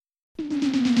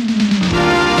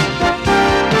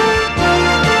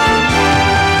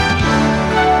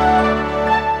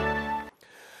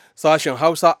Sashen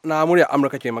Hausa na murya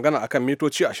Amurka ke magana akan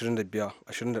mitoci 25,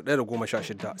 21 da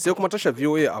 16, sai kuma tashar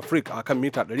VOA Africa akan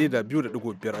mita 102.5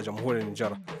 a jamhuriyar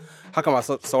Nijar. Haka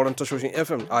masu sauran tashoshin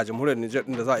FM a jamhuriyar Nijar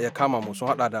din da za a iya kama mu sun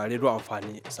hada da rediyo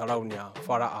amfani, sarauniya,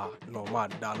 fara'a,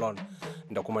 nomad, dalon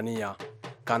da kuma niyya.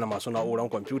 Kana masu na'uran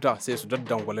kwamfuta sai su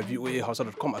daddangwala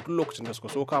voahausa.com a duk lokacin da suka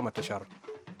so kama tashar.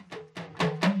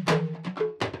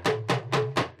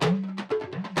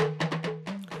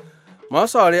 Masu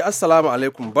saurare assalamu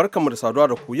alaikum, barkanmu da saduwa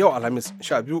da ku yau Alhamis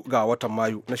 12 ga watan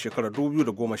Mayu na shekarar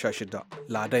 2016.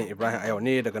 Ladan Ibrahim a yau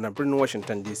ne daga nan birnin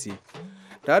Washington DC.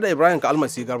 Tare da Ibrahim ka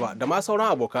almasi garba da ma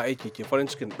sauran abokan aiki ke farin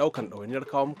cikin daukan ɗawainiyar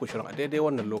kawo muku shirin a daidai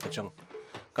wannan lokacin.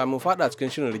 Kamin fada cikin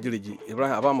shirin rigirigi,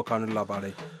 Ibrahim a ba mu kanun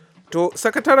labarai. To,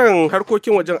 sakataren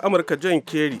harkokin wajen Amurka John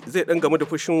Kerry zai ɗan gamu da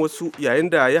fushin wasu yayin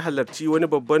da ya halarci wani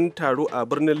babban taro a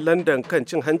birnin London kan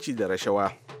cin hanci da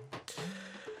rashawa.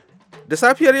 Da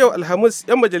safiyar yau Alhamis,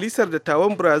 'yan majalisar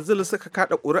dattawan Brazil suka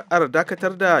kada ƙuri'ar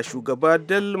dakatar da shugaba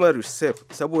Dilma Rousseff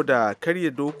saboda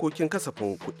karya dokokin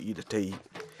kasafin kuɗi da ta yi.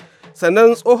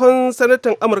 Sannan tsohon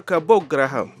sanatan Amurka Bob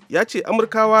Graham ya ce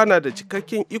Amurkawa na da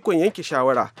cikakken ikon yanke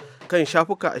shawara kan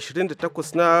shafuka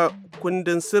 28 na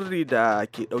kundin sirri da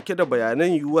ke ɗauke da bayanan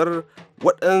yiwuwar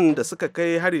waɗanda suka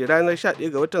kai hari ranar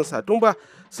 11 ga watan Satumba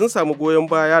sun samu goyon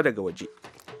baya daga waje.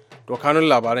 To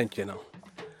kanun labaran kenan.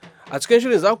 A cikin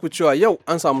shirin za ku cewa yau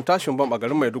an samu tashin bam a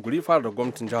garin Maiduguri fara da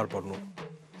gwamnatin jihar Borno.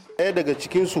 Ɗaya daga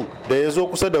cikinsu da ya zo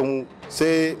kusa da mu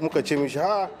sai muka ce mishi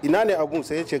ha ina ne abun,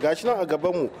 sai ya ce gashi nan a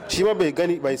gaban mu, shi ma bai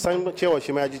gani bai san cewa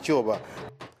shi ma ya ji ciwo ba.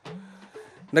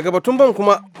 Daga batun ban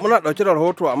kuma muna ɗauke da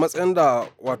rahoto a matsayin da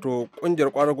wato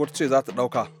ƙungiyar ƙwarago ce za ta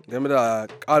ɗauka game da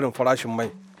ƙarin farashin mai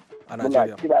a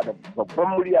Najeriya. Muna kira da babban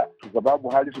murya shugaba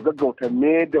Buhari su gaggauta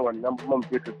me da wannan man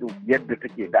fetur din yadda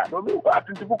take da domin ba a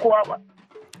tuntuɓi kowa ba.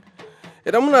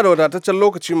 Idan muna da wadataccen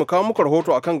lokaci mu kawo muku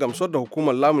rahoto akan gamsuwar da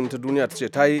hukumar lamuni ta duniya ta ce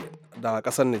ta yi da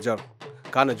kasar Nijar.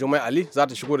 Kana Jumai Ali za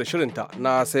ta shigo da shirinta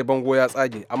na sai bango ya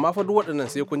tsage, amma fa duk waɗannan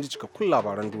sai kun ji cikakkun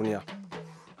labaran duniya.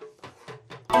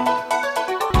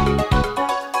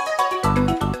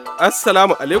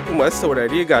 Assalamu alaikum masu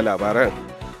saurare ga labaran.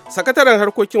 Sakataren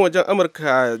harkokin wajen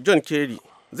Amurka John Kerry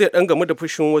zai ɗan gamu da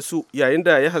fushin wasu yayin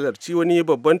da ya halarci wani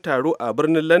babban taro a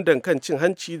birnin London kan cin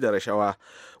hanci da rashawa,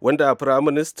 wanda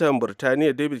Firaministan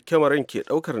Burtaniya David Cameron ke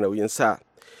ɗaukar nauyinsa.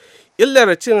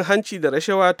 Illar cin hanci da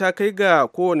rashawa ta kai ga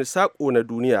kowane saƙo na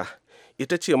duniya,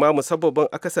 ita ce ma musabbabin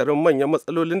akasarin manyan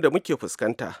matsalolin da muke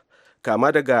fuskanta,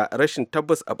 kama daga rashin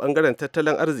tabbas a ɓangaren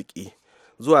tattalin arziki,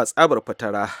 zuwa tsabar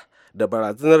fatara, da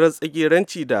barazanar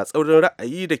tsageranci da tsaurin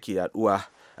ra'ayi da ke yaduwa,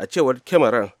 a cewar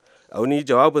Cameron a wani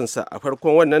jawabinsa a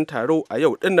farkon wannan taro a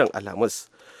yau dinnan Alhamis.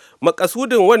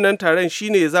 Makasudin wannan taron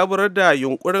shine zaburar da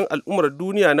yunkurin al'ummar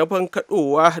duniya na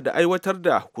bankaɗowa da aiwatar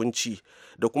da hukunci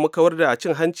da kuma kawar da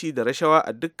cin hanci da rashawa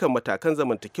a dukkan matakan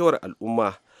zamantakewar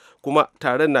al'umma. Kuma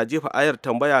taron na jefa ayar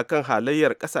tambaya kan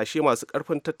halayyar ƙasashe masu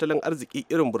ƙarfin tattalin arziki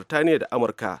irin Burtaniya da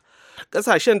Amurka.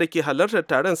 Ƙasashen da ke halartar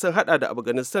taron sun hada da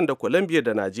Afghanistan da Colombia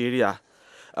da Najeriya.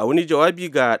 A wani jawabi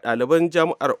ga ɗaliban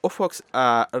jami'ar Oxford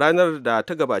a ranar da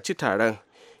ta gabaci taron,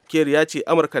 Kerry ya ce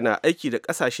Amurka na aiki da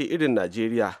ƙasashe irin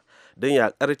Najeriya don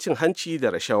yaƙar cin hanci da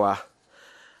rashawa.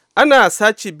 Ana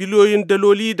sace biliyoyin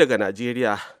daloli daga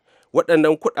Najeriya.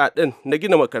 Waɗannan kuɗaɗen na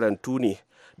gina makarantu ne,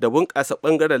 da bunƙasa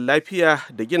ɓangaren lafiya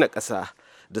da gina ƙasa,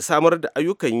 da samar da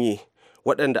ayyukan yi,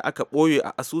 waɗanda aka ɓoye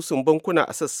a asusun bankuna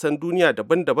a sassan duniya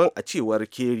daban-daban a cewar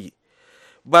Kerry.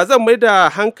 Ba za a mai da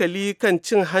hankali kan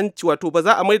cin hanci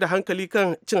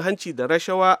da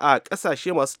rashawa a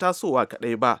ƙasashe masu tasowa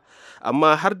kaɗai ba,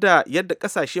 amma har da yadda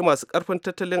ƙasashe masu ƙarfin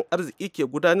tattalin arziki ke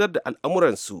gudanar da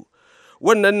al'amuransu.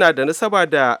 Wannan na da nasaba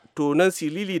da tonon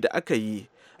silili da aka yi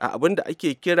a abin da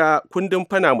ake kira kundin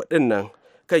Panama ɗin nan,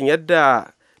 kan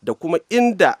yadda da kuma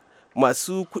inda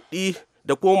masu kuɗi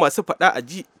da kuma masu faɗa a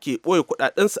ji ke ɓoye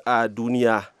kuɗaɗensu a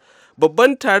duniya.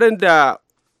 Babban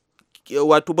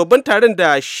taron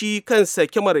da shi kansa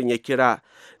Cameron ya kira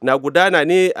na gudana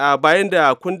ne a bayan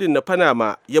da kundin na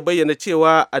Panama ya bayyana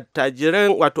cewa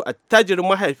attajirin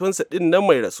mahaifinsa din nan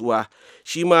mai rasuwa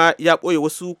shi ma ya ɓoye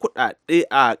wasu kuɗaɗe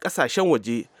a ƙasashen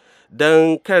waje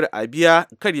don kar ya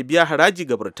biya haraji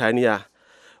ga Burtaniya.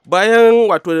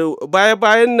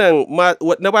 Baya-bayan nan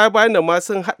ma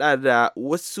sun hada da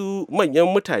wasu manyan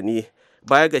mutane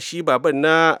baya ga shi baban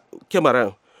na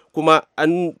Cameron. Kuma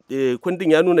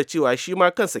kundin ya nuna cewa shi ma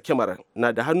kansa Cameron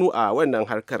na da hannu a wannan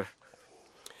harkar.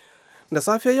 Da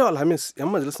safe yau Alhamis, 'yan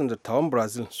majalisar dattawan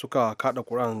Brazil suka kada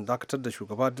Quran dakatar da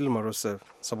shugaba Dilma Rousseff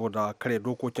saboda kare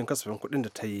dokokin kasafin kuɗin da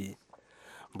ta yi.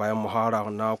 bayan muhawara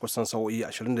na kusan sa'o'i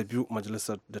 22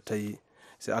 majalisar da ta yi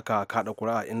sai aka kada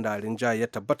kuri'a inda rinjaye ya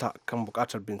tabbata kan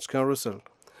bukatar binciken russell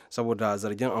saboda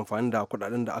zargin amfani da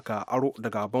kudaden da aka aro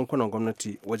daga bankunan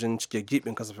gwamnati wajen cike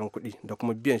gibin kasafin kuɗi da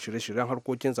kuma biyan shirye-shiryen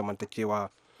harkokin zamantakewa.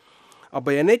 A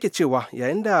bayyane yake cewa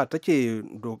yayin da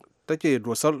take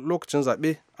dosar lokacin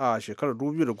zaɓe a shekarar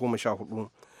 2014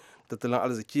 tattalin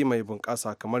arziki mai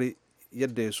bunƙasa kamar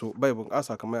yadda ya so bai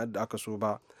bunƙasa kamar yadda aka so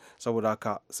ba, saboda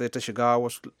haka sai ta shiga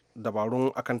wasu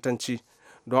dabarun akantanci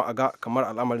don a ga kamar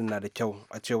al'amarin na da kyau,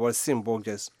 a cewar Sim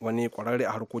Borges, wani kwararre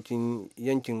a harkokin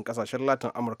yankin kasashen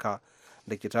latin amurka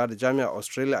da ke tare da jami'ar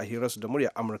australia a hirarsu da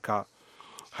muryar amurka.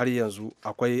 Har yanzu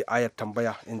akwai ayar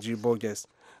tambaya, in ji Borges,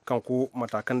 kan ko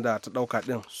matakan da ta ɗauka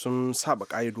ɗin sun saba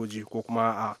ƙa'idoji ko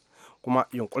kuma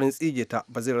yunkurin tsige ta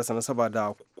ba zai rasa nasaba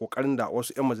da kokarin da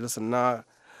wasu 'yan majalisar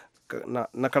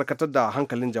na karkatar da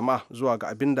hankalin jama'a zuwa ga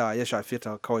abin da ya shafe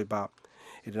ta kawai ba.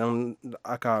 Idan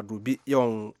aka dubi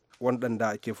yawan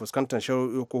waɗanda ke fuskantar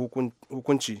shari'o'i ko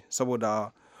hukunci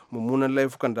saboda mummunan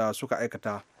laifukan da suka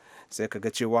aikata, sai ka ga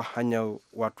cewa hanyar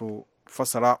wato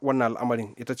fassara wannan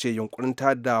al'amarin ita ce yunkurin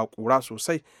ta da kura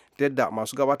sosai ta yadda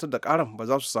masu gabatar da karan ba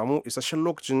za su samu isasshen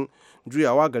lokacin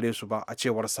juyawa gare su ba, a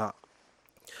cewarsa.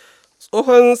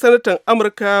 Tsohon sanatan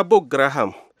amurka Bob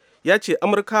Graham ya ce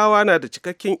amurkawa na da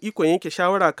cikakken ikon yanke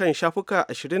shawara kan shafuka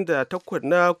 28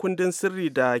 na kundin sirri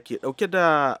da ke dauke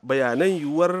da bayanan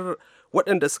yiwuwar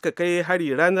waɗanda suka kai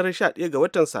hari ranar 11 ga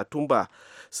watan satumba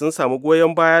sun samu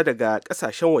goyon baya daga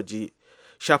ƙasashen waje.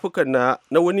 Shafukan na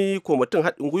wani kwamitin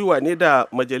haɗin gwiwa ne da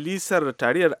majalisar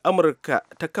tarayyar amurka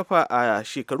ta kafa a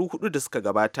shekaru 4 da suka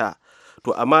gabata,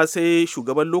 to amma sai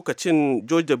shugaban lokacin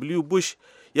George W. Bush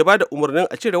ya ba da umarnin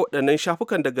a cire waɗannan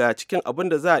shafukan daga cikin abin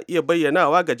da za a iya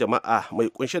bayyanawa ga jama'a mai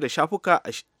kunshe da shafuka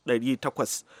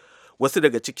 800. Wasu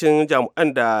daga cikin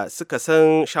jami'an da suka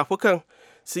san shafukan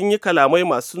sun yi kalamai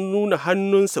masu nuna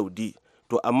hannun Saudi,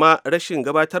 to amma rashin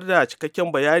gabatar da cikakken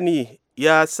bayani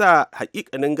ya sa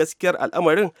hakikanin gaskiyar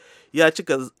al'amarin ya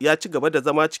ci gaba da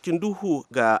zama cikin duhu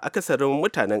ga akasarin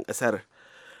mutanen ƙasar.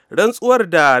 Rantsuwar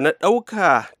da na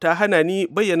ɗauka ta hana ni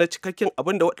bayyana cikakken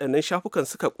abin da waɗannan shafukan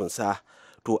suka kunsa,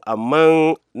 to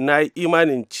amma na yi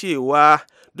imanin cewa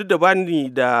duk da bani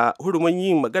da hurumin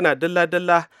yin magana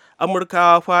dalla-dalla,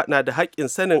 amurkawa fa na da haƙƙin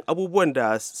sanin abubuwan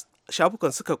da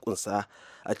shafukan suka kunsa,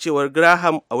 a cewar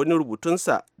Graham a wani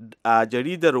rubutunsa a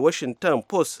jaridar Washington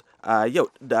Post a yau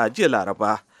da jiya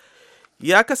Laraba.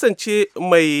 Ya kasance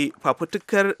mai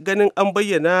fafutukar ganin an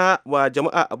bayyana wa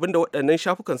jama'a abinda waɗannan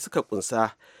shafukan suka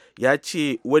kunsa. Ya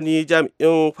ce wani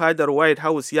jami'in fadar White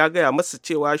House ya gaya masa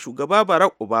cewa shugaba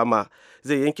Barack Obama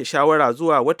zai yanke shawara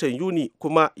zuwa watan Yuni,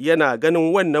 kuma yana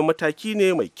ganin wannan mataki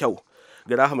ne mai kyau.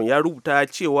 Graham ya rubuta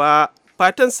cewa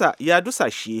fatansa ya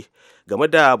dusashe game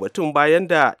da batun bayan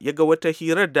da ya ga wata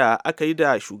hirar da aka yi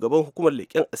da shugaban hukumar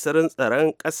leƙen asirin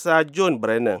tsaron ƙasa John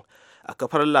Brennan a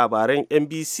kafar labaran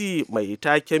NBC mai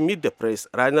taken Meet the Press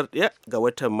ranar 1 ga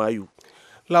watan Mayu.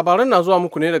 Labaran na zuwa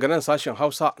muku ne daga nan sashen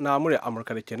Hausa na murya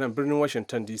Amurka da ke nan birnin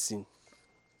Washington DC.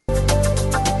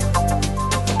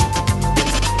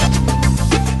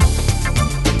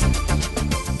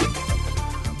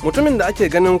 Mutumin da ake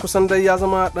ganin kusan dai ya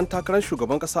zama dan takarar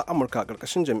shugaban ƙasar Amurka a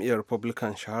ƙarƙashin jam'iyyar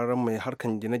Republican, shahararren mai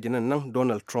harkan gine-ginen nan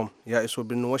Donald Trump, ya iso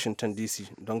birnin Washington DC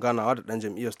don ganawa da dan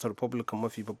jam'iyyar ta Republican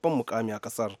mafi babban mukami a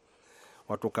ƙasar,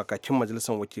 wato kakakin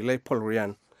majalisar wakilai Paul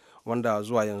Ryan, wanda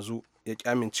zuwa yanzu ya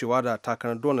ƙi amincewa da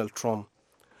takarar Donald Trump.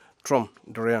 Trump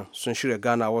da Ryan sun shirya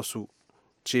ganawarsu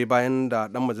ce bayan da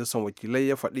dan majalisar wakilai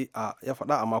ya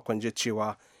faɗa a makon jiya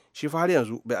cewa shi fa har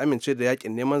yanzu bai amince da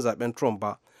yakin neman zaben Trump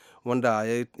ba, wanda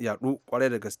ya yadu kwarai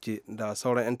da gaske da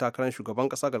sauran 'yan takarar shugaban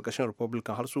kasa karkashin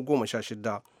Republican har su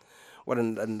 16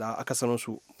 waɗanda aka sanar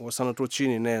su sanatoci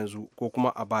ne na yanzu ko kuma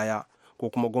a baya ko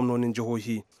kuma gwamnonin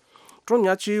jihohi. Trump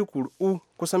ya ci kuri'u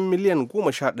kusan miliyan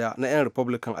 11 na 'yan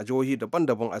Republican a jihohi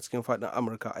daban-daban a cikin faɗin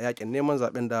Amurka a yakin neman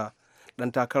zaben da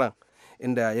ɗan takarar,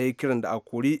 inda ya yi kiran da a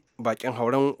kori bakin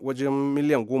hauren wajen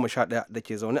miliyan 11 da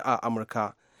ke zaune a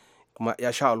Amurka, kuma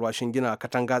ya sha alwashin gina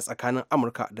katanga tsakanin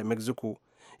Amurka da Mexico,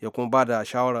 ya kuma ba da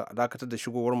shawarar a dakatar da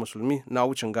shigowar musulmi na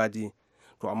wucin gadi.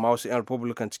 To amma wasu 'yan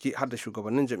Republican ciki har da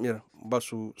shugabannin jam'iyyar ba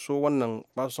su son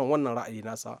wannan ra'ayi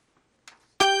nasa.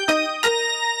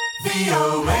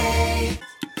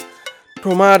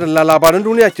 To ma da labaran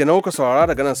duniya kenan kuka saurara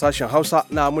daga nan sashen Hausa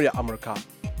na murya Amurka.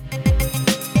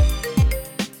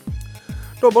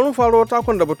 To bari faro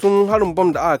takon da batun harin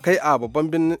bom da aka kai a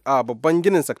babban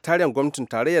ginin sakataren gwamnatin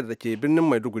tarayyar da ke birnin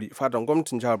Maiduguri, fadan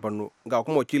gwamnatin jihar Borno. Ga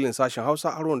kuma wakilin sashen Hausa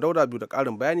Haruna Dauda biyu da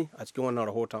ƙarin bayani a cikin wannan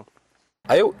rahoton.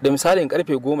 A yau da misalin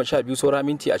karfe 12 saura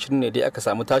minti 20 ne dai aka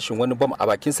samu tashin wani bam a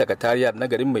bakin sakatariyar na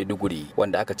garin Maiduguri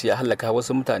wanda aka ce ya halaka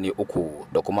wasu mutane 3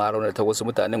 da kuma raunata wasu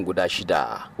mutanen guda 6.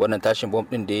 Wannan tashin bam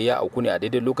din da ya auku ne a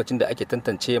daidai lokacin da ake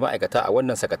tantance ma'aikata a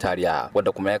wannan sakatariya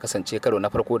wanda kuma ya kasance karo na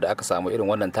farko da aka samu irin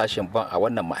wannan tashin bam a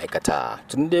wannan ma'aikata.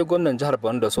 Tun dai gwamnan jihar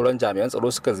Borno da sauran jami'an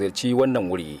tsaro suka ziyarci wannan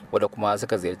wuri wanda kuma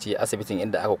suka ziyarci asibitin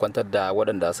inda aka kwantar da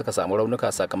waɗanda suka samu raunuka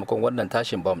sakamakon wannan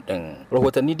tashin bam din.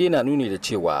 Rahotanni dai na nuni da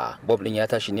cewa bam din ya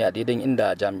tashi ne a daidai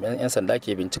inda jami'an 'yan sanda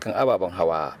ke binciken ababen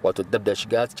hawa wato dab da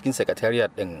shiga cikin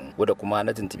sakatariyar din wanda kuma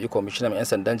na tuntubi kwamishinan 'yan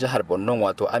sandan jihar Borno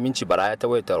wato Aminci Baraya ta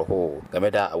wayar tarho game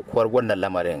da aukuwar wannan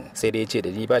lamarin sai dai ya ce da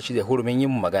ni ba shi da hurumin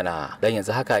yin magana dan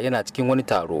yanzu haka yana cikin wani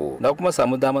taro. Na kuma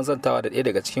samu damar zantawa da ɗaya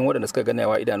daga cikin waɗanda suka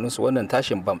ganawa idanunsu wannan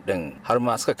tashin bam din har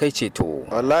ma suka kai ceto.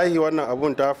 Wallahi wannan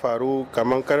abun ta faru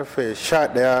kamar karfe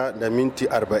 11 da minti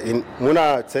 40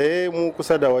 muna tsaye mu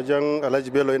kusa da wajen Alhaji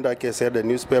Bello inda ake sayar da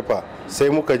newspaper sai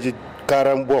muka ji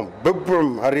karan bom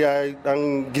bibbim har ya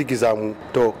dan girgiza mu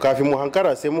to kafin mu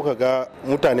hankara sai muka ga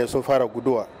mutane sun fara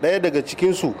guduwa ɗaya daga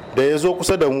cikinsu da ya zo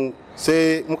kusa da mu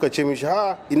sai muka ce mishi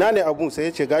ha ina ne abun sai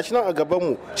ya ce gashi nan a gaban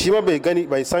mu shi ma bai gani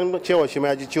bai san cewa shi ma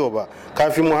ya ji ciwo ba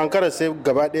kafin mu hankara sai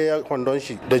gaba ɗaya kwandon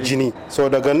shi da jini so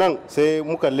daga nan sai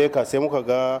muka leka sai muka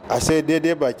ga a sai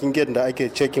daidai bakin gate da ake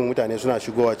cekin mutane suna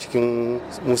shigowa cikin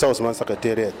Musa Usman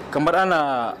Secretariat. Kamar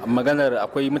ana maganar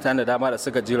akwai mutane da dama da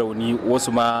suka ji rauni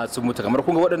wasu ma sun mutu kamar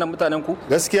kun ga waɗannan mutanen ku?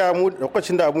 Gaskiya mu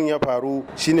lokacin da abun ya faru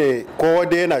shine kowa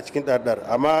da yana cikin ɗarɗar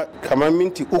amma kamar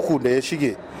minti 3 da ya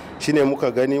shige shine muka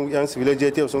gani yan civil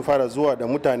JTF sun fara zuwa da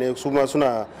mutane su ma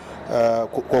suna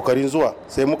kokarin zuwa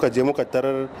sai muka je muka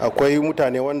tarar akwai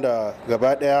mutane wanda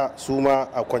gaba daya su ma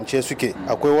a kwance suke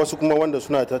akwai wasu kuma wanda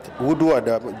suna ta guduwa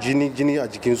da jini a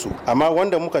jikinsu amma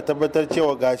wanda muka tabbatar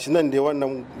cewa gashi nan dai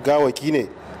wannan gawaki ne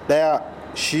daya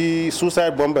shi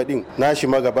suicide bomber din nashi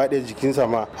ma gaba ɗaya jikinsa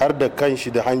ma har da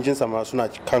kanshi da hanjinsa ma suna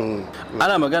kan.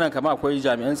 Ana magana kama akwai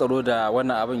jami'an tsaro da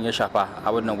wannan abin ya shafa a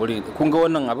wannan wuri kun ga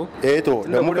wannan abu? To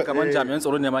da muka kaman jami'an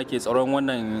tsaro ne ma ke tsaron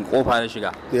wannan kofa na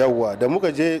shiga. Yawwa da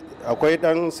muka je akwai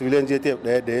dan civilian JTF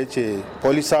ɗaya da ya ce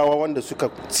polisawa wanda suka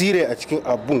tsire a cikin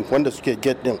abun wanda suke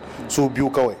gate din su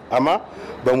biyu kawai amma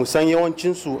ba mu san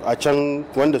yawancinsu a can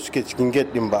wanda suke cikin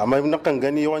gate din ba amma na kan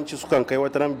gani yawanci sukan kai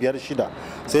wata ran 5-6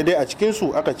 sai dai a cikinsu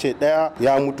aka ce daya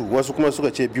ya mutu wasu kuma suka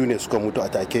ce 2 ne suka mutu a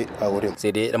take a wurin. Sai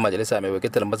dai dan majalisa mai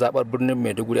wakiltar mazabar birnin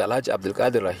Maiduguri Alhaji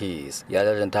Abdulkadir Rahis ya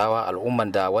jajantawa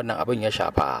al'umman da wannan abin ya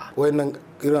shafa. Wannan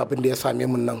irin abin da ya same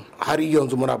mun nan har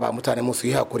yanzu muna ba mutane musu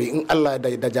yi hakuri in Allah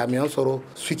da jami'an tsaro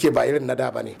suke ba irin na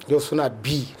da bane yau suna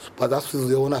bi ba za su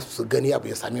zauna su gani abu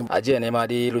ya same mu. A jiya ne ma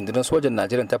dai rundunar sojan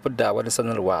Najeriya ta fidda wani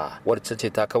sanarwa wadda ce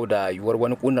ta kauda yuwar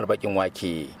wani kunar bakin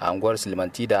wake a unguwar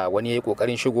Silmanti da wani yayi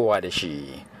kokarin shigowa da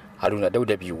shi. Haruna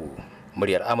Dauda biyu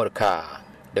muryar Amurka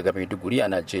daga Maiduguri a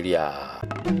Najeriya.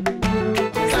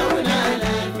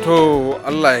 To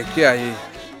Allah ya kiyaye.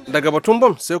 Daga batun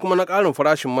bam sai kuma na ƙarin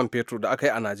farashin man fetur da aka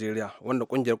yi a Najeriya wanda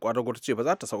ƙungiyar kwadago ta ce ba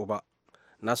za ta sau ba.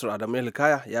 Nasiru Adamu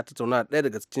Hilkaya ya tattauna ɗaya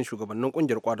daga cikin shugabannin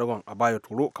ƙungiyar kwadagon a Bayo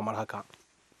Turo kamar haka.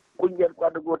 Kungiyar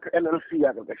kwadago ta NLC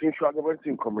a ƙarƙashin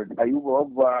shugabancin Comrade Ayuba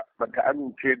Wabba ba ta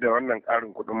amince da wannan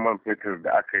ƙarin kuɗin man fetur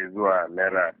da aka yi zuwa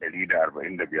naira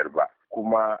 145 ba.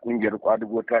 Kuma kungiyar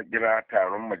kwadago ta kira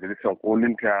taron majalisar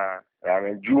kolinta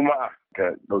ranar Juma'a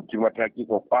ta ɗauki mataki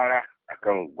kwakwara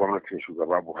akan gwamnatin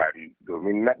shugaba Buhari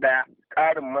domin na ɗaya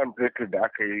ƙarin man fetur da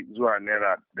aka yi zuwa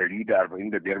naira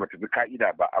 145 bata bi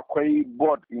ka'ida ba akwai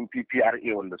board in PPRA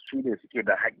wanda su ne suke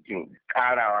da haƙƙin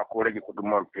ƙarawa ko rage kuɗin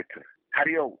man fetur. Har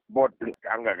yau board din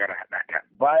an gagara haɗa ta.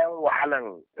 Bayan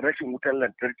wahalan rashin wutar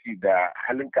lantarki da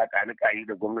halin kakanikayi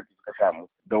da gwamnati suka samu,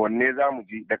 da wanne za mu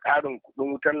ji da ƙarin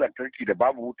kuɗin wutar lantarki da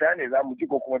babu wuta ne za mu ji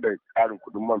ko kuma da ƙarin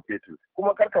kuɗin man fetur.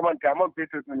 Kuma kar ka manta man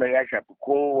fetur ɗin ya shafi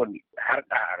kowane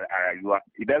harka a rayuwa.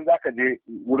 Idan za ka je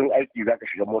wurin aiki za ka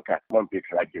shiga mota man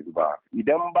fetur ake zubawa.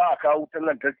 Idan ba a kawo wutar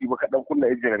lantarki ba ka ɗan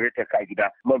kunna generator ka a gida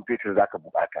man fetur za ka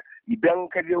buƙata. Idan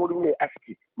ka je wurin mai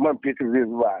aski man fetur zai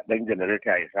zuba ɗan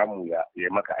generator ya samu ya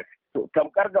maka aski. To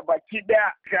tamkar ga baki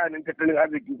daya sha'anin tattalin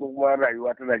arziki ko kuma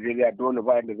rayuwa ta Najeriya dole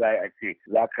bayan da za a ce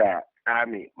za ka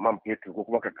tsame man fetur ko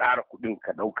kuma ka ƙara kuɗin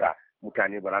ka ɗauka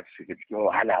mutane ba za su shiga cikin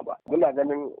wahala ba. Muna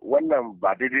ganin wannan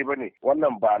ba daidai ba ne,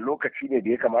 wannan ba lokaci ne da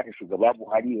ya kamata shugaba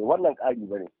Buhari ya wannan ƙari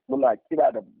ba ne. Muna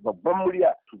kira da babban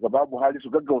murya shugaba Buhari su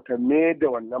gaggauta me da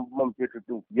wannan man fetur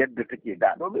din yadda take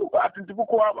da. Domin ba a tuntubi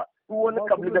kowa ba, duk wani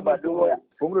kabli da ba don waya.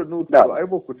 Comrade Nuta, ai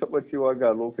ba ku taɓa cewa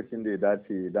ga lokacin da ya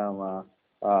dace dama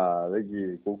a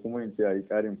rage ko kuma in ce a yi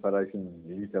ƙarin farashin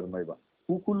litar mai ba.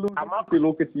 ku kullum ke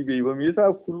lokaci bai yi ba, me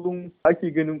yasa kullum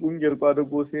ake ganin kungiyar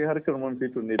kwadago sai harkar man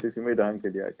fetur ne ta fi mai da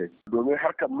hankali a kai? Domin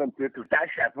harkar man fetur ta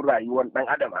shafi rayuwar dan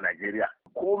adam a Najeriya.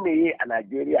 Ko meye a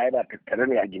Najeriya yana tattare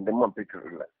ne a gindin man fetur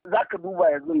din. Za ka duba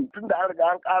yanzu tun da an riga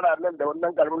an ƙara nan da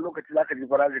wannan karamin lokaci za ka ji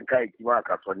farashin kayayyaki ma a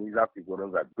kasuwanni za su yi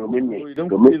gurin zaɓe. Domin me? Idan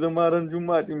kuke zama ran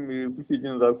Juma'a din me kuke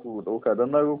jin za ku ɗauka?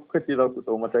 Don na ga kuka ce za ku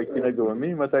ɗau mataki na gaba.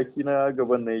 Me mataki na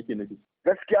gaban na yake nufi?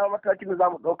 Gaskiya matakin da za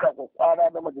mu ɗauka kwakwara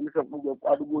na majalisar ƙungiyar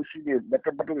kwadugo shi ne na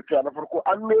tabbatar da cewa na farko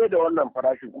an mai da wannan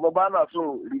farashin, kuma ba na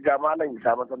son riga malam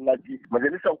isa masallaci.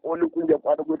 Majalisar ƙolin ƙungiyar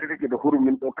kwadugo ta take da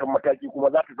hurumin ɗaukar mataki kuma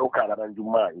za ta ɗauka ranar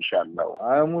Juma'a insha Allah.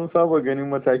 A mun saba ganin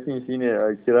matakin shine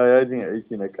a kira yajin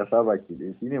aiki na ƙasa baki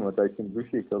ɗaya, shine matakin duk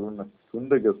shekarun nan tun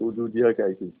daga sojoji haka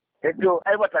ake. To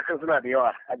ai matakan suna da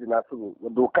yawa, Haji Nasiru.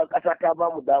 Dokar ƙasa ta ba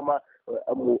mu dama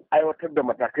mu aiwatar da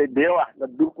matakai da yawa na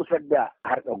durkusar da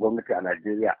harkar gwamnati a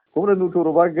Najeriya. Kuma da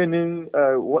Nutoro ba ganin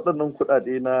waɗannan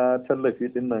kuɗaɗe na tallafi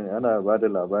ɗin nan ana ba da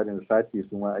labarin sace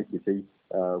su ma ake ta yi.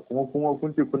 Kuma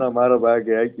kun ce kuna mara baya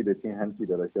ga yaƙi da cin hanci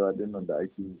da rashawa ɗin nan da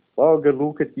ake yi. Ba ga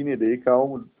lokaci ne da ya kawo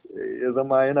mu ya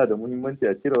zama yana da muhimmanci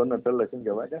a cire wannan tallafin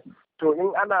gaba ɗaya? To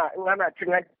in ana cin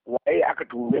hanci waye aka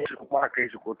tuhume shi kuma aka kai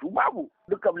shi kotu? Babu.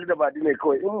 Dukkan da ba ne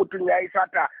kawai in mutum ya yi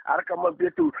sata a harkar man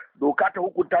fetur doka ta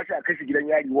hukunta shi a kai shi gidan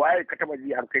yari, waye ka taba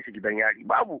ji an kai shi gidan yari?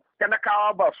 Babu.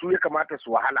 Talakawa ba su ya kamata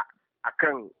su wahala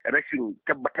akan rashin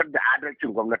tabbatar da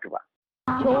adalcin gwamnati ba.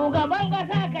 Shugaban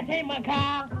ƙasa ka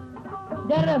taimaka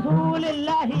dan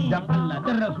Rasulillahi. Dan Allah,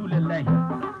 dan Rasulillahi.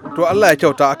 To Allah ya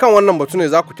kyauta, akan wannan batu ne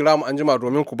za ku kira mu anjima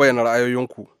domin ku bayyana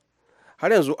ra'ayoyinku. Har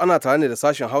yanzu ana tare ne da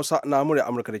sashen Hausa na murya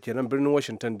Amurka da ke nan birnin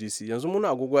Washington DC. Yanzu muna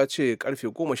agogo ya ce karfe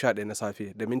 11 na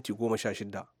safe da minti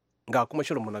 16. Ga kuma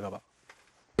shirinmu na gaba.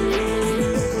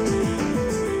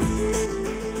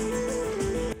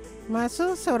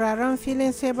 Masu sauraron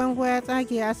filin sai bango ya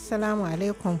tsage, Assalamu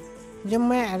alaikum.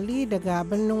 Jummai Ali daga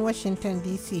birnin Washington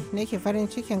DC nake farin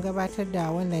cikin gabatar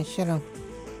da wannan shirin.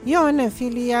 Yau wannan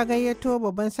fili ya gayyato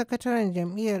babban sakataren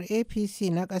jam'iyyar APC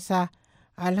na ƙasa,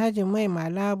 Alhaji Mai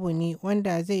Malabu ne,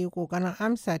 wanda zai yi ƙoƙarin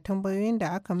amsa tambayoyin da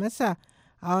aka masa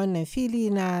a wannan fili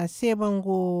na sai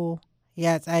bango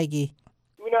ya tsage.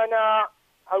 Sunana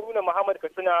Haruna Muhammad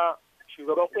Katsina,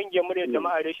 shugaban ƙungiyar muryar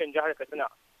jama'a reshen jihar Katsina.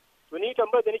 To ni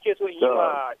tambayar da nake so in yi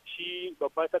ma shi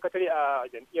babban sakatare a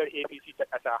jam'iyyar APC ta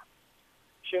ƙasa.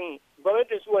 Shin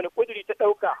gwamnatin su wani ƙuduri ta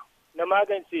ɗauka na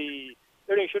magance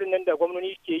irin shirin nan da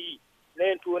gwamnoni ke yi na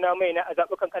yin tona mai na a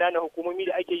zaɓukan ƙananan hukumomi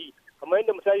da ake yi, kamar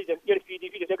yadda misali jam'iyyar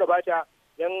PDP da ta gabata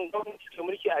yan gwamnati ke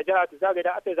mulki a jiha to zaga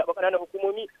da aka yi zaɓen ƙananan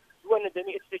hukumomi wannan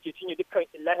jami'a ita take cinye dukkan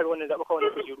illahir wannan zaɓukan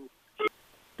wannan kujeru.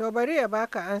 To bari ya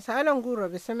baka ansa. Alan Guro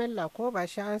bismillah, ko ba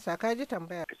shi ansa, ka ji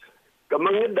tambayar.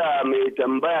 Kamar yadda mai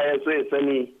tambaya ya so ya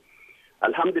sani,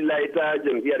 alhamdulillah ita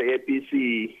jam'iyyar APC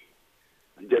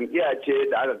jam'iyya ce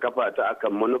da aka kafa ta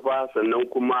akan manufa, sannan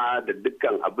kuma da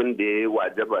dukkan abin da ya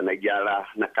wajaba na gyara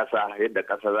na ƙasa yadda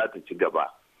ƙasa za ta ci gaba.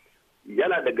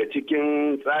 Yana daga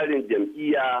cikin tsarin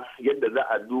jam'iyya yadda za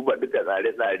a duba duka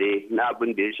tsare-tsare na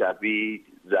abin da ya shafi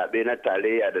zaɓe na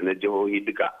tarayya da na jihohi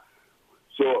duka.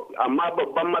 So, amma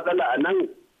babban matsala a nan,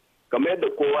 kamar yadda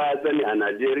kowa ya sani a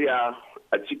Najeriya,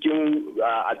 a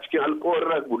cikin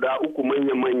alkawarar guda uku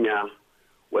manya-manya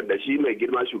wadda shi mai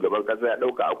girma shugaban kasa ya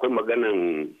dauka, akwai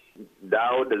maganan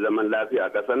dawo da zaman lafiya a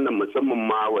kasar nan, musamman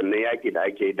ma wannan yaki da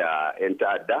ake da 'yan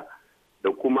ta'adda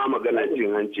da kuma maganar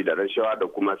cin hanci da rashawa da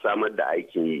kuma samar da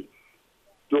aikin yi.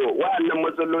 To wa'annan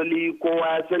matsaloli kowa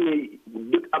ya sani,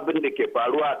 duk abin da ke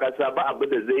faruwa a kasa ba abu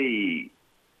da zai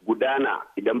gudana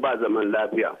idan ba zaman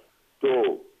lafiya.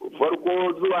 To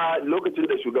farko zuwa lokacin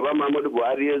da shugaban Muhammadu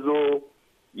Buhari ya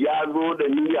zo da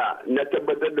niyya na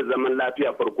tabbatar da zaman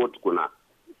lafiya farko tukuna.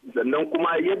 Sannan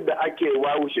kuma yadda ake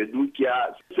wawushe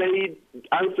dukiya, sai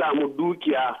an samu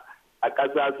dukiya a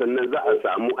ƙasa sannan za a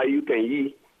samu ayyukan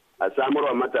yi, a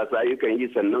samarwa matasa ayyukan yi,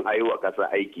 sannan a yi wa ƙasa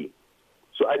aiki.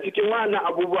 So a cikin wannan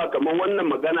abubuwa kamar wannan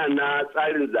magana na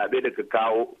tsarin zaɓe da ka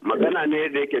kawo, magana ne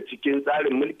da yake cikin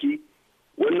tsarin mulki,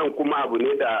 wannan kuma abu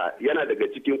ne da yana daga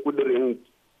cikin kudirin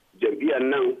jam'iyyar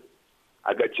nan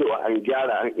a ga cewa an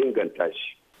gyara an inganta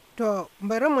shi. To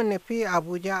bari mu nufi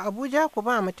Abuja. Abuja ku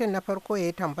ba mutum na farko ya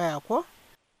yi tambaya ko?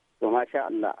 To masha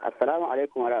Allah. Assalamu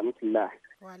alaikum wa rahmatullah.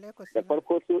 Wa alaikum da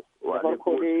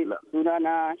farko dai suna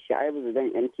na Sha'ibu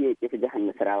Zudan MTA ke jihar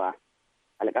Nasarawa.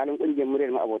 Alƙalin ƙungiyar muryar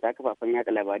ma'abota kafafen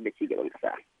yaɗa labarai da cigaban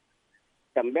ƙasa.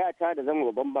 Tambaya ta da zama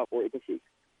babban bako ita ce,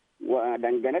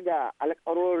 dangane da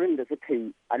alƙarorin da suka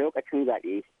yi a lokacin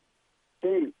zaɓe.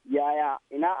 Shin yaya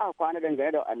ina aka kwana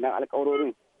dangane da wannan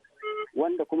alƙarorin?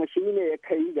 Wanda kuma shi ne ya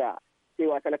kai ga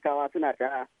cewa talakawa suna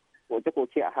ta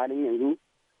koke-koke a halin yanzu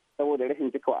saboda rashin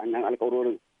cika wa'annan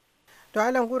alƙawarorin. To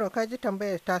Alan Guro ka ji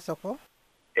tambayar tasa ko?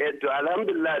 To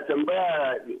alhamdulillah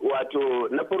tambaya wato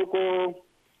na farko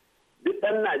duk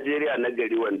ɗan Najeriya na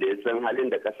gari wanda ya san halin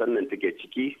da ƙasar nan take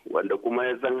ciki wanda kuma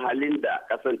ya san halin da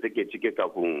ƙasar take ciki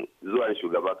kafin zuwan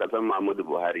shugaba ƙasar Muhammadu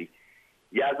Buhari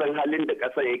ya san halin da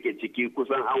ƙasar yake ciki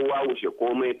kusan an wawushe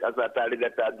komai ƙasa ta riga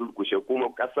ta durkushe kuma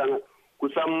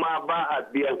kusan ma ba a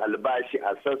biyan albashi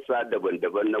a sassa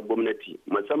daban-daban na gwamnati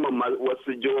musamman ma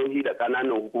wasu jihohi da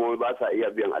ƙananan hukumomi ba sa iya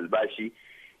biyan albashi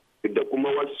da kuma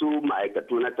wasu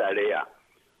ma'aikatu na tarayya.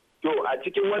 To a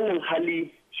cikin wannan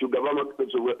hali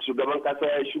shugaban kasa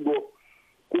ya shigo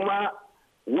kuma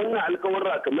wannan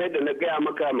alkawarra kamar da na gaya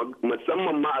maka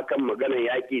musamman ma akan maganar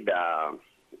yaƙi da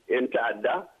 'yan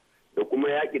ta'adda da kuma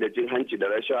yaƙi da cin hanci da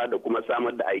rashawa da kuma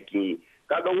samar da aikin yi.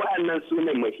 Kaga waɗannan su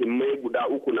ne muhimmai guda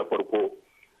uku na farko.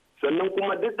 Sannan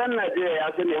kuma duk ɗan Najeriya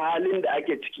ya sani halin da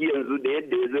ake ciki yanzu da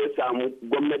yadda ya zai samu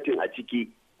gwamnatin a ciki.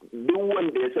 Duk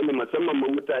wanda ya sani musamman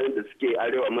mutanen da suke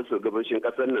arewa maso gabashin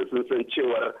ƙasar nan sun san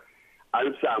cewar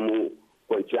an samu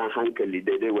kwanciyar hankali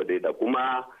daidai wa daida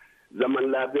kuma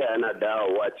zaman lafiya yana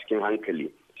dawowa cikin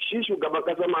hankali. Shi shugaban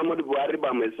ƙasar Muhammadu Buhari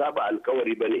ba mai saba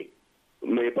alkawari ba ne,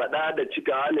 mai faɗa da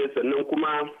cikawa ne sannan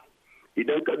kuma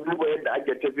idan ka duba yadda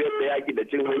ake tafiyar da yaƙi da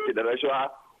cin hanci da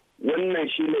rashawa wannan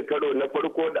shi ne karo na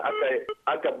farko da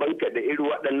aka banka da irin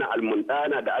waɗannan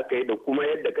almundana da aka yi da kuma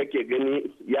yadda kake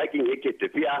gani yakin yake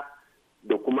tafiya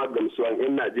da kuma gamsuwan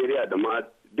 'yan Najeriya da ma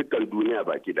dukkan duniya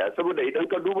baki daya saboda idan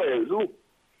ka duba yanzu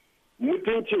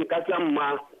mutuncin kasan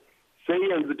ma sai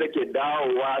yanzu take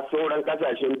dawowa sauran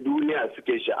kasashen duniya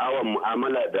suke sha'awar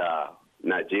mu'amala da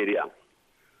Najeriya.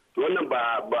 To wannan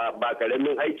ba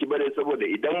karamin aiki bane saboda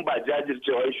idan ba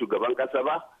jajircewar shugaban kasa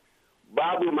ba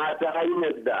babu ma ta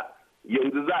hanyar da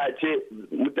yanzu za a ce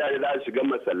mutane za su shiga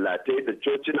masallatai da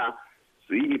cocina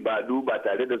su yi ibadu ba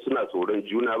tare da suna tsoron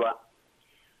juna ba.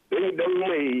 Don idan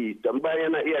mai tambaya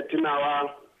yana iya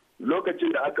tunawa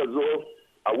lokacin da aka zo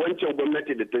a wancan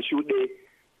gwamnati da ta shuɗe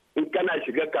in kana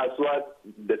shiga kasuwa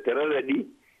da tararradi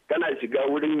kana shiga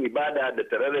wurin ibada da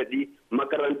tararradi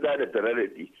makaranta da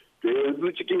tararradi to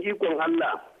yanzu cikin ikon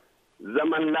Allah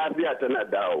zaman lafiya tana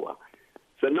dawowa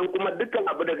sannan kuma dukkan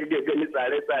abu da kake gani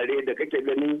tsare-tsare da kake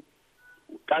gani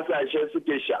kasashe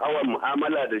suke sha'awar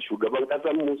mu'amala da shugaban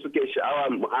kasar mu suke sha'awar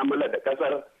mu'amala da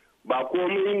kasar ba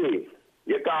komai ne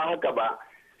ya kawo haka ba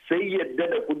sai yadda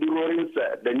da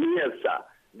kudurorinsa da niyyarsa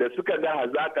da suka ga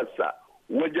hazakarsa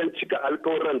wajen cika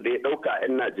alkawuran da ya dauka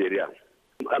 'yan Najeriya.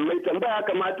 Mai tambaya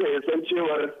kamata ya san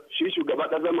cewar shi shugaban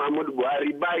ƙasar Muhammadu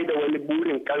Buhari bai da wani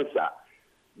burin kansa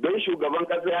don shugaban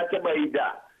ƙasa ya taɓa yi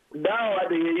da dawowa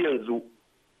da ya yanzu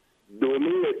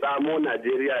domin ya tsamo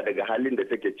Najeriya daga halin da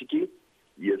take ciki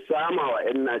ya sama wa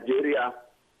 'yan Najeriya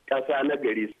ƙasa na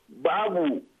gari.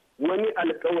 Babu wani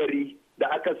alkawari da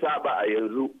aka saba a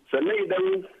yanzu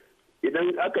sannan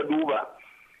idan aka duba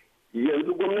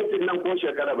yanzu gwamnatin nan ko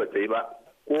shekara ba ta yi ba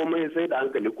komai sai da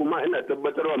hankali kuma ina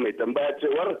tabbatarwa mai tambaya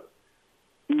cewar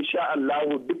insha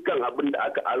Allahu dukkan abin da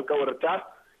aka alkawarta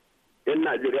 'yan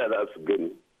Najeriya za su gani.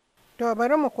 To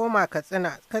bari mu koma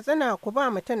Katsina. Katsina ku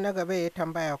ba mutum na gaba ya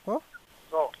tambaya ko?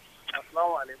 To,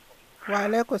 assalamu alaikum. Wa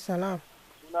alaikum salam.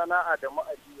 Sunana Adamu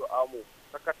Aliyu Amo,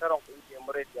 sakataren kungiyar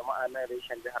murai jama'a na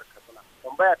reshen jihar Katsina.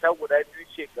 Tambaya ta guda biyu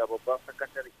ce ga babban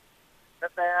sakatare. Ta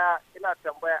ɗaya ina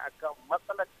tambaya akan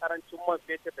matsalar karancin man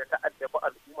fetur da ta addabi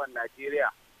al'ummar Najeriya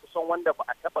kusan wanda ba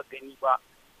a taba gani ba.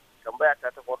 Tambaya ta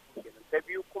farko kenan. Ta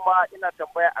biyu kuma ina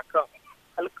tambaya akan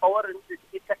alkawarin da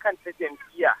ita kanta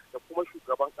jam'iyya da kuma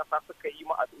shugaban kasa suka yi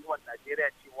ma al'ummar Najeriya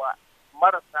cewa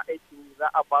marasa aikin za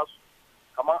a ba su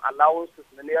kamar allowances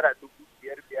na naira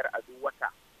 5,500 a duk wata.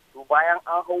 To bayan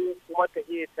an hau kuma ta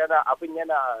iya tana abin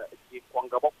yana ke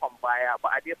kwangaba kwan baya ba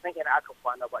a dai san ina aka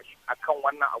kwana ba shi akan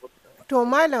wannan abu. To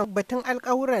malam batun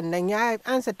alkawuran nan ya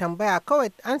ansa tambaya kawai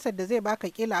ansa da zai baka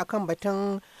kila akan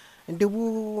batun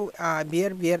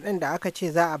 5,500 din da aka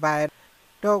ce za a bayar.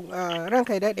 To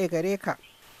ranka ya daɗe gare ka.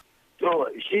 To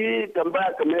shi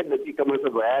tambaya kamar yadda kika masa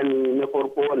bayani na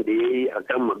farko wanda ya yi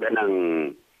akan maganan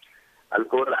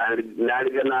alkawar na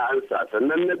riga na ansa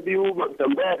sannan na biyu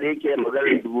tambaya da yake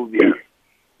maganar 5,000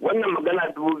 wannan magana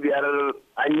 5,000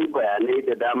 an yi bayanai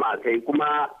da dama a kai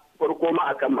kuma farko ma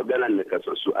akan maganar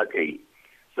nakasassu aka yi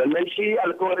sannan shi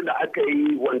alkawar da aka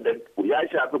yi wanda ya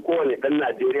shafi kowane ɗan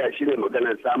Najeriya shine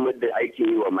maganar samar da aikin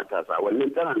yi wa matasa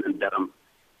wannan tana nan daram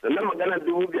sannan maganar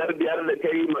 5,500 da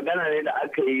kai magana ne da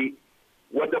aka yi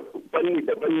wata fanni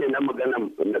daban ne na magana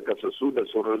na kasassu da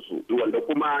sauransu wanda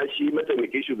kuma shi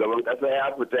mataimakin shugaban kasa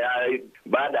ya fita ya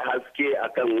ba da haske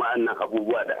akan wa'annan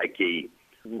abubuwa da ake yi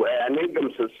bayanai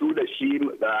gamsassu da shi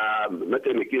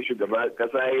mataimakin shugaban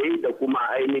kasa ya yi da kuma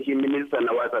ainihin minista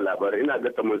na watsa labarai, ina ga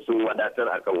kamar sun wadatar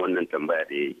akan wannan tambaya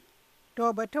da ya yi.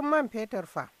 To batun man fetur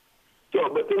fa? To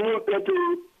batun man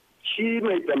fetur shi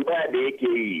mai tambaya da yake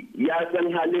yi ya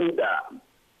san halin da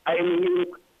ainihin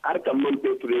harkar man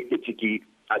fetur yake ciki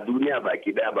a duniya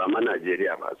baki daya ba ma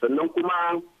Najeriya ba. Sannan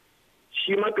kuma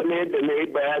shi makamai yadda na yi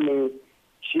bayanin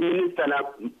shi minista na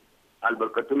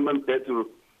albarkatun man fetur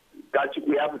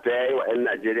Kaciku ya fita ya yi wa 'yan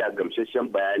Najeriya gamsasshen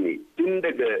bayani tun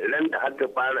daga ran da aka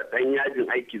fara ɗan yajin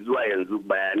aiki zuwa yanzu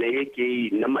bayanai yake yi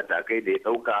na matakai da ya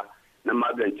ɗauka na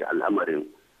magance al'amarin.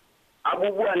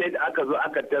 Abubuwa ne da aka zo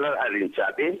aka tarar a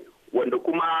rincaɓe wanda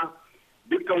kuma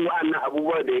dukkan wa'annan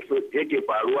abubuwa da yake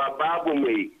faruwa babu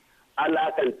mai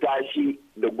alakanta shi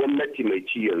da gwamnati mai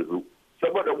ci yanzu.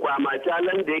 Saboda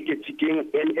kwamatalan da yake cikin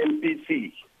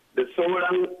NNPC da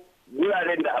sauran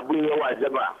wuraren da abin ya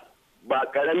wajaba ba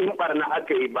karamin barna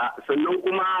aka yi ba, sannan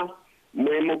kuma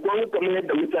maimakon kamar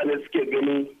yadda mutane suke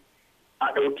gani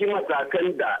a ɗauki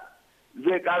matakan da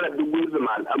zai ƙara dubu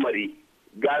zuma al'amari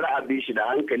gara a bi shi da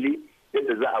hankali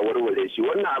yadda za a warware shi.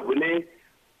 Wannan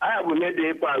abu ne da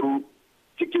ya faru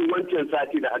cikin wancan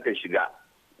sati da aka shiga.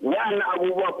 Wa'annan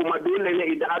abubuwa kuma dole ne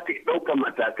idan aka ɗauka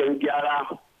matakan gyara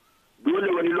dole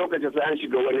wani lokaci sai an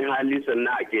shiga wani hali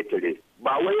sannan a ketare.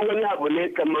 Ba wani abu ne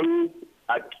kamar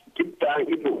a kifta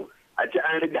ido a ce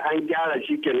an riga an gyara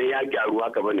shi kenan ya gyaru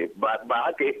haka bane, ba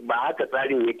haka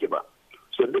tsarin yake ba.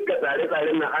 So duka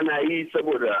tsare-tsaren nan ana yi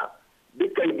saboda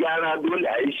dukkan gyara dole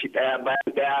a yi shi ɗaya bayan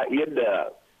ɗaya yadda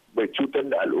bai cutar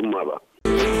da al'umma ba.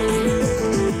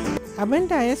 Abin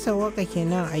da ya sawwaka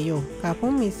kenan a yau.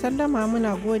 Kafin mu sallama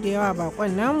muna godewa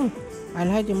bakon namu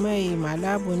Alhaji Mai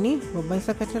Malabu ne babban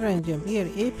sakataren jam'iyyar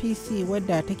APC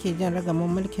wadda take jan ragaman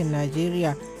mulkin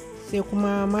Najeriya, sai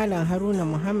kuma Malam Haruna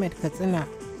Muhammad Katsina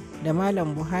da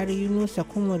Malam Buhari Yunusa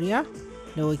Kumurya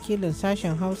da wakilin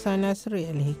sashen Hausa Nasiru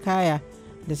Alhikaya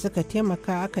da suka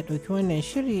taimaka aka ɗauki wannan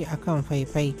shiri akan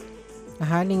faifai. A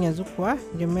halin yanzu kuwa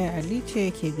Jummai Ali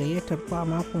ce ke gayyatar ku a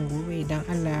makon gobe idan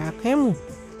Allah ya kai mu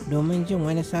domin jin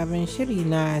wani sabon shiri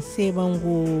na sai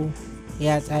bango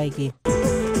ya tsage.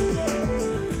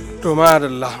 To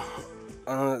madalla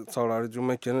an saurari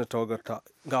Jummai kenan da tawagarta,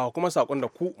 ga kuma sakon da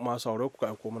ku masu sauraro kuka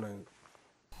aiko mana yanzu.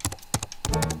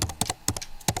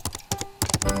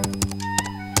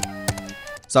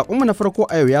 Saƙonmu na farko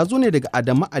a yau ya zo ne daga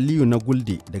Adamu Aliyu na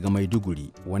Gulde daga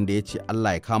Maiduguri, wanda ya ce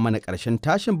Allah ya kawo mana ƙarshen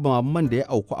tashin bamamman da ya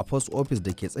auku a post office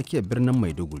da ke tsakiyar birnin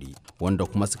Maiduguri, wanda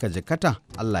kuma suka jikkata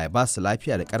Allah ya ba su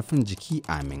lafiya da ƙarfin jiki,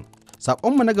 amin.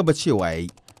 Saƙonmu na gaba cewa ya yi,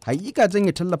 hakika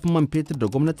janye tallafin man fetur da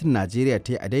gwamnatin Najeriya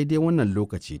ta yi a daidai wannan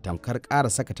lokaci tamkar ƙara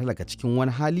saka talaka cikin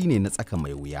wani hali ne na tsaka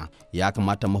mai wuya. Ya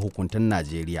kamata mahukuntan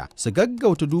Najeriya su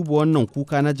gaggauta duba wannan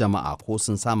kuka na jama'a ko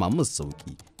sun sama musu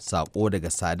sauki. Sako daga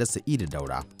Sada Sa'idu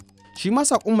Daura. Shi ma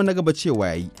sakonmu na gaba cewa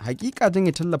yayi, hakika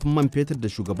janye tallafin man fetur da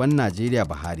shugaban Najeriya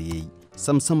Buhari yayi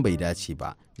samsam bai dace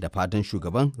ba, da fatan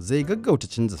shugaban zai gaggauta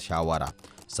canza shawara.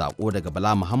 Sako daga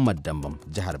Bala Muhammad Dambam,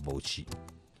 jihar Bauchi.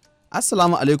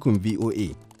 Assalamu alaikum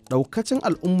VOA. Daukacin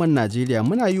al'umman Najeriya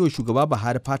muna yi wa shugaba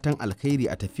Buhari fatan alkhairi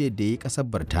a tafiyar da ya yi ƙasar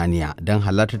Birtaniya don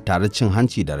halartar tare cin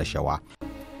hanci da rashawa.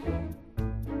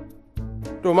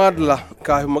 To madalla,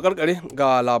 kafin makarkare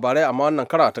ga labarai amma wannan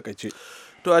kara a takaice.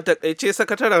 To a takaice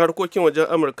sakataren harkokin wajen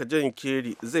Amurka John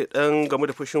Kerry zai dan gamu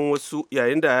da fushin wasu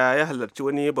yayin da ya halarci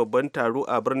wani babban taro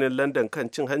a birnin London kan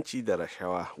cin hanci da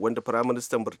rashawa wanda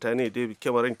Firaministan Birtaniya David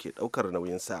Cameron ke daukar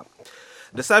nauyinsa.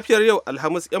 Da safiyar yau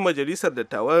Alhamis 'yan majalisar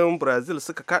dattawan Brazil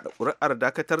suka kada ƙuri'ar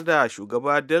dakatar da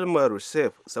shugaba Dilma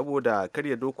Rousseff saboda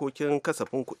karya dokokin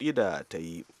kasafin kuɗi da ta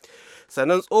yi.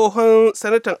 Sannan tsohon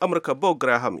sanatan Amurka Bob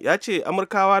Graham ya ce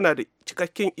Amurkawa na da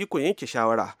cikakken ikon yanke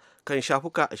shawara kan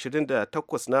shafuka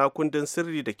 28 na kundin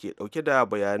sirri da ke dauke da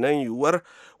bayanan yiwuwar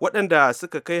waɗanda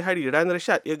suka kai hari ranar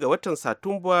 11 ga watan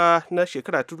Satumba na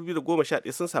shekara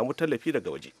 2011 sun samu tallafi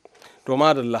daga waje. To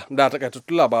madalla, da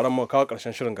takaitattun labaran mu kawo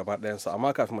karshen shirin gaba ɗayansa,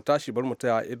 amma kafin mu tashi bar mu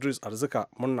taya Idris Arzika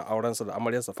murna aurensa da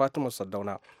amaryarsa Fatima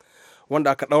Saddauna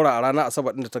wanda aka daura a ranar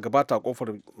Asabar din da ta gabata a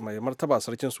kofar mai martaba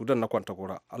sarkin Sudan na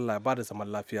Kwantagora. Allah ya bada zaman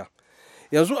lafiya.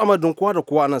 Yanzu a madadin kowa da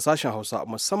kowa a nan sashen Hausa,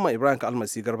 musamman Ibrahim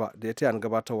Almasi Garba da ya taya ni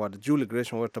gabatarwa da Julie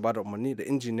Gresham wadda ta bada umarni da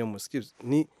injiniyan mu Skip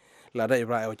ni Lada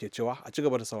Ibrahim ke cewa a ci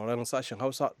gaba da sauraron sashen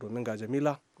Hausa domin ga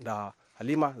Jamila da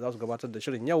Halima za su gabatar da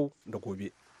shirin yau da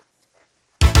gobe.